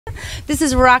This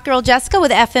is Rock Girl Jessica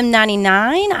with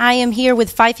FM99. I am here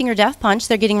with Five Finger Death Punch.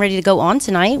 They're getting ready to go on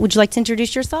tonight. Would you like to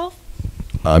introduce yourself?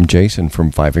 I'm Jason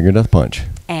from Five Finger Death Punch.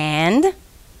 And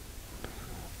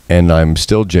I'm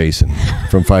still Jason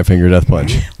from Five Finger Death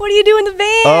Punch. What do you do in the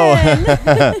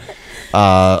band? Oh,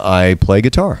 I play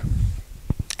guitar.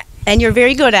 And you're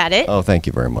very good at it. Oh, thank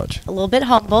you very much. A little bit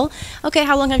humble. Okay,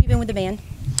 how long have you been with the band?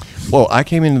 Well, I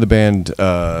came into the band at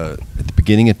the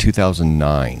beginning of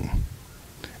 2009.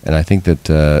 And I think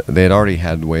that they had already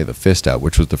had Way of the Fist out,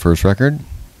 which was the first record.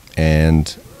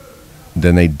 And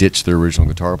then they ditched their original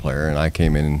guitar player, and I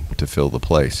came in to fill the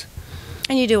place.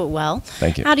 And you do it well.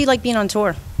 Thank you. How do you like being on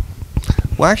tour?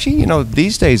 Well, actually, you know,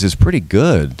 these days it's pretty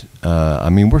good. I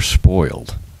mean, we're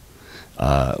spoiled.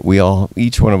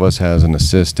 Each one of us has an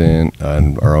assistant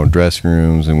and our own dressing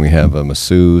rooms, and we have a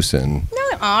masseuse. And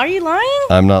No, are you lying?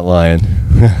 I'm not lying.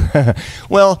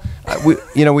 Well,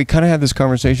 we kind of had this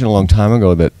conversation a long time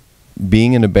ago that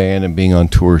being in a band and being on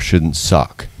tour shouldn't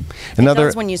suck. It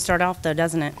does when you start off, though,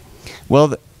 doesn't it?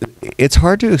 Well, it's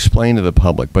hard to explain to the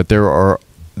public, but there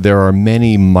are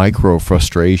many micro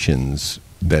frustrations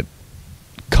that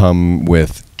come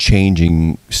with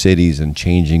changing cities and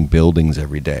changing buildings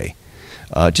every day.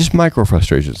 Just micro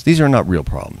frustrations. These are not real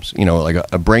problems. You know, like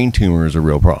a brain tumor is a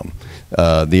real problem.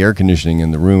 The air conditioning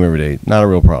in the room every day, not a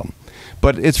real problem.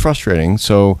 But it's frustrating.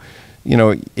 So, you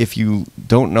know, if you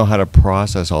don't know how to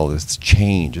process all this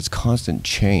change, it's constant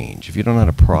change. If you don't know how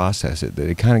to process it,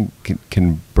 it kind of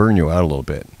can burn you out a little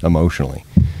bit emotionally.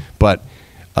 But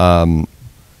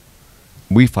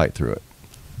we fight through it.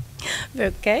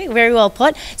 Okay, very well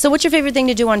put. So what's your favorite thing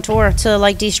to do on tour to,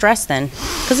 like, de-stress then?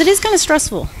 Because it is kind of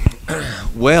stressful.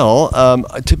 Well,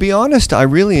 to be honest, I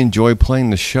really enjoy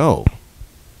playing the show.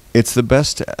 It's the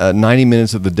best 90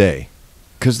 minutes of the day,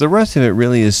 because the rest of it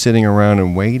really is sitting around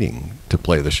and waiting to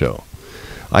play the show.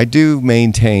 I do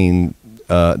maintain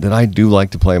that I do like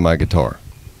to play my guitar.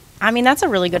 I mean, that's a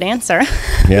really good answer.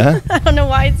 Yeah? I don't know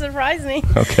why it surprised me.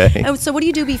 Okay. So what do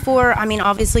you do before? I mean,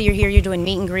 obviously you're here, you're doing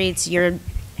meet and greets, you're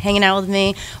hanging out with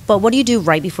me, but what do you do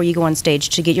right before you go on stage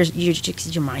to get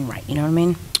your mind right? You know what I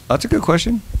mean? That's a good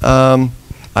question.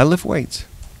 I lift weights.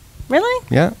 Really?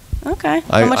 Yeah. Okay.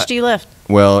 How much do you lift?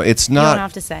 Well, it's not. You don't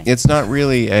have to say. It's not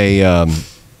really a.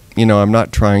 I'm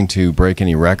not trying to break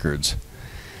any records,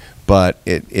 but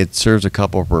it serves a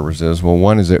couple of purposes. Well,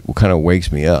 one is it kind of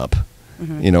wakes me up.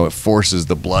 Mm-hmm. You know, it forces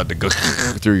the blood to go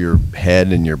through your head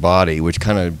and your body, which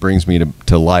kind of brings me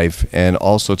to life. And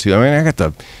also, I got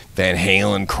the Van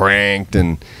Halen cranked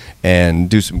and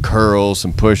do some curls,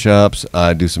 some push-ups,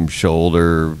 do some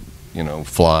shoulder,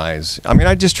 flies. I mean,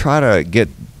 I just try to get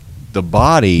the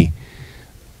body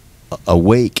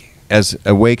awake as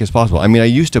possible. I mean, I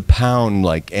used to pound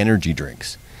like energy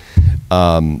drinks.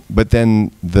 But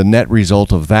then the net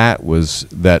result of that was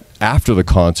that after the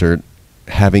concert,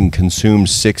 having consumed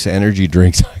 6 energy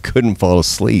drinks, I couldn't fall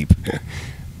asleep.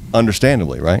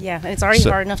 Understandably, right? Yeah, it's already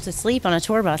hard enough to sleep on a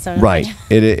tour bus. Right.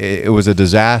 It was a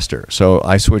disaster. So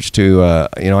I switched to,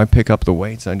 I pick up the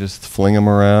weights, I just fling them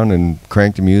around and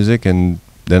crank the music, and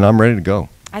then I'm ready to go.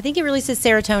 I think it releases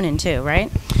serotonin too,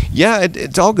 right? Yeah,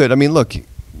 it's all good. I mean, look,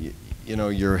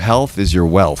 your health is your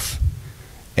wealth.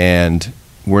 And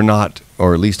we're not,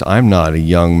 or at least I'm not a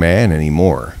young man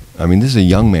anymore. I mean, this is a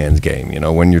young man's game.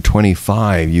 When you're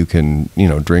 25, you can,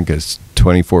 drink a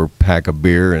 24-pack of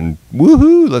beer and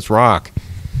woohoo, let's rock.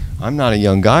 I'm not a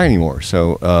young guy anymore.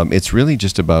 So it's really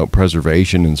just about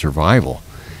preservation and survival.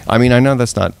 I mean, I know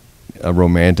that's not a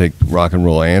romantic rock and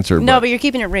roll answer. No, but you're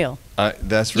keeping it real.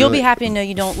 That's really, you'll be happy to know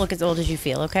you don't look as old as you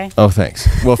feel, okay? Oh, thanks.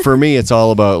 Well, for me, it's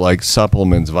all about like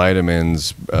supplements,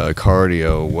 vitamins,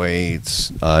 cardio,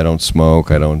 weights. I don't smoke.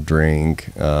 I don't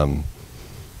drink.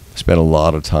 Spend a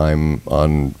lot of time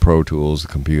on Pro Tools, the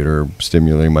computer,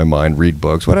 stimulating my mind, read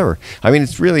books, whatever. I mean,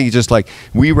 it's really just like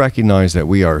we recognize that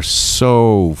we are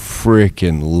so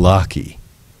freaking lucky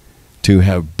to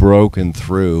have broken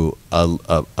through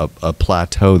a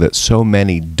plateau that so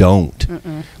many don't.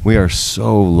 Mm-mm. We are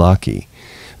so lucky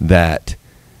that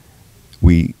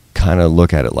we kind of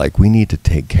look at it like we need to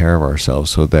take care of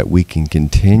ourselves so that we can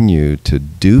continue to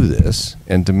do this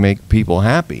and to make people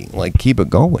happy, like keep it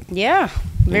going. Yeah,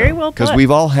 very well put. Because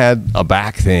we've all had a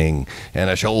back thing and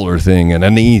a shoulder thing and a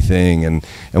knee thing, and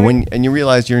when you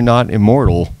realize you're not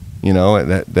immortal,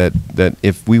 that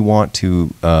if we want to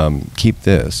keep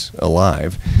this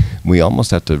alive, we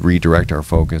almost have to redirect our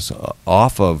focus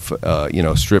off of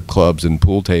strip clubs and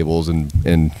pool tables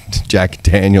and Jack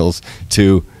Daniels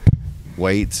to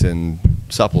weights and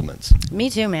supplements. Me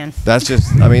too, man. That's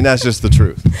just the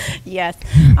truth. Yes.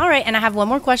 All right, and I have one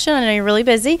more question. I know you're really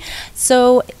busy.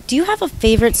 So, do you have a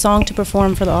favorite song to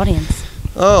perform for the audience?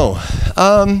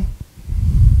 Oh,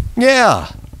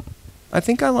 yeah. I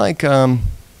think I like,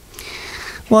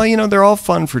 well, you know, they're all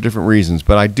fun for different reasons,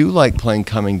 but I do like playing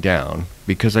Coming Down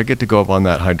because I get to go up on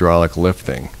that hydraulic lift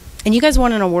thing. And you guys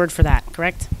won an award for that,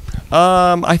 correct?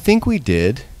 I think we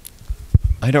did.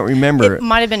 I don't remember. It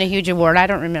might have been a huge award. I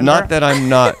don't remember. Not that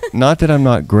I'm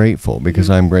not grateful, because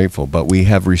I'm grateful, but we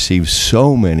have received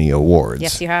so many awards.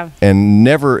 Yes, you have. And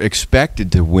never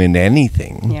expected to win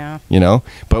anything. Yeah. You know,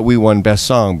 but we won best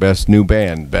song, best new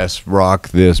band, best rock,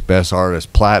 best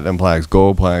artist, platinum plaques,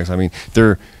 gold plaques. I mean,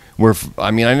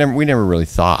 we never really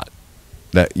thought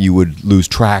that you would lose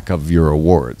track of your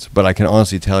awards, but I can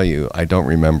honestly tell you, I don't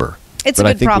remember. It's a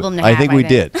good problem to have. I think we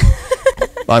did.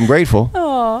 I'm grateful.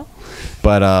 Aw.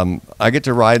 But I get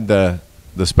to ride the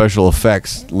special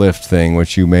effects lift thing,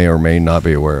 which you may or may not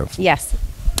be aware of. Yes.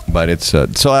 But it's so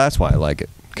that's why I like it,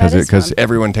 That is because fun.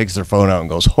 everyone takes their phone out and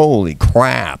goes, "Holy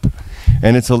crap!"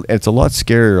 And it's a lot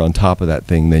scarier on top of that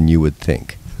thing than you would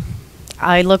think.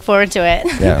 I look forward to it.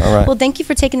 Yeah. All right. Well, thank you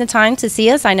for taking the time to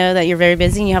see us. I know that you're very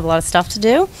busy and you have a lot of stuff to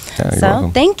do. Yeah, you're So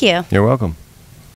welcome. thank you. You're welcome.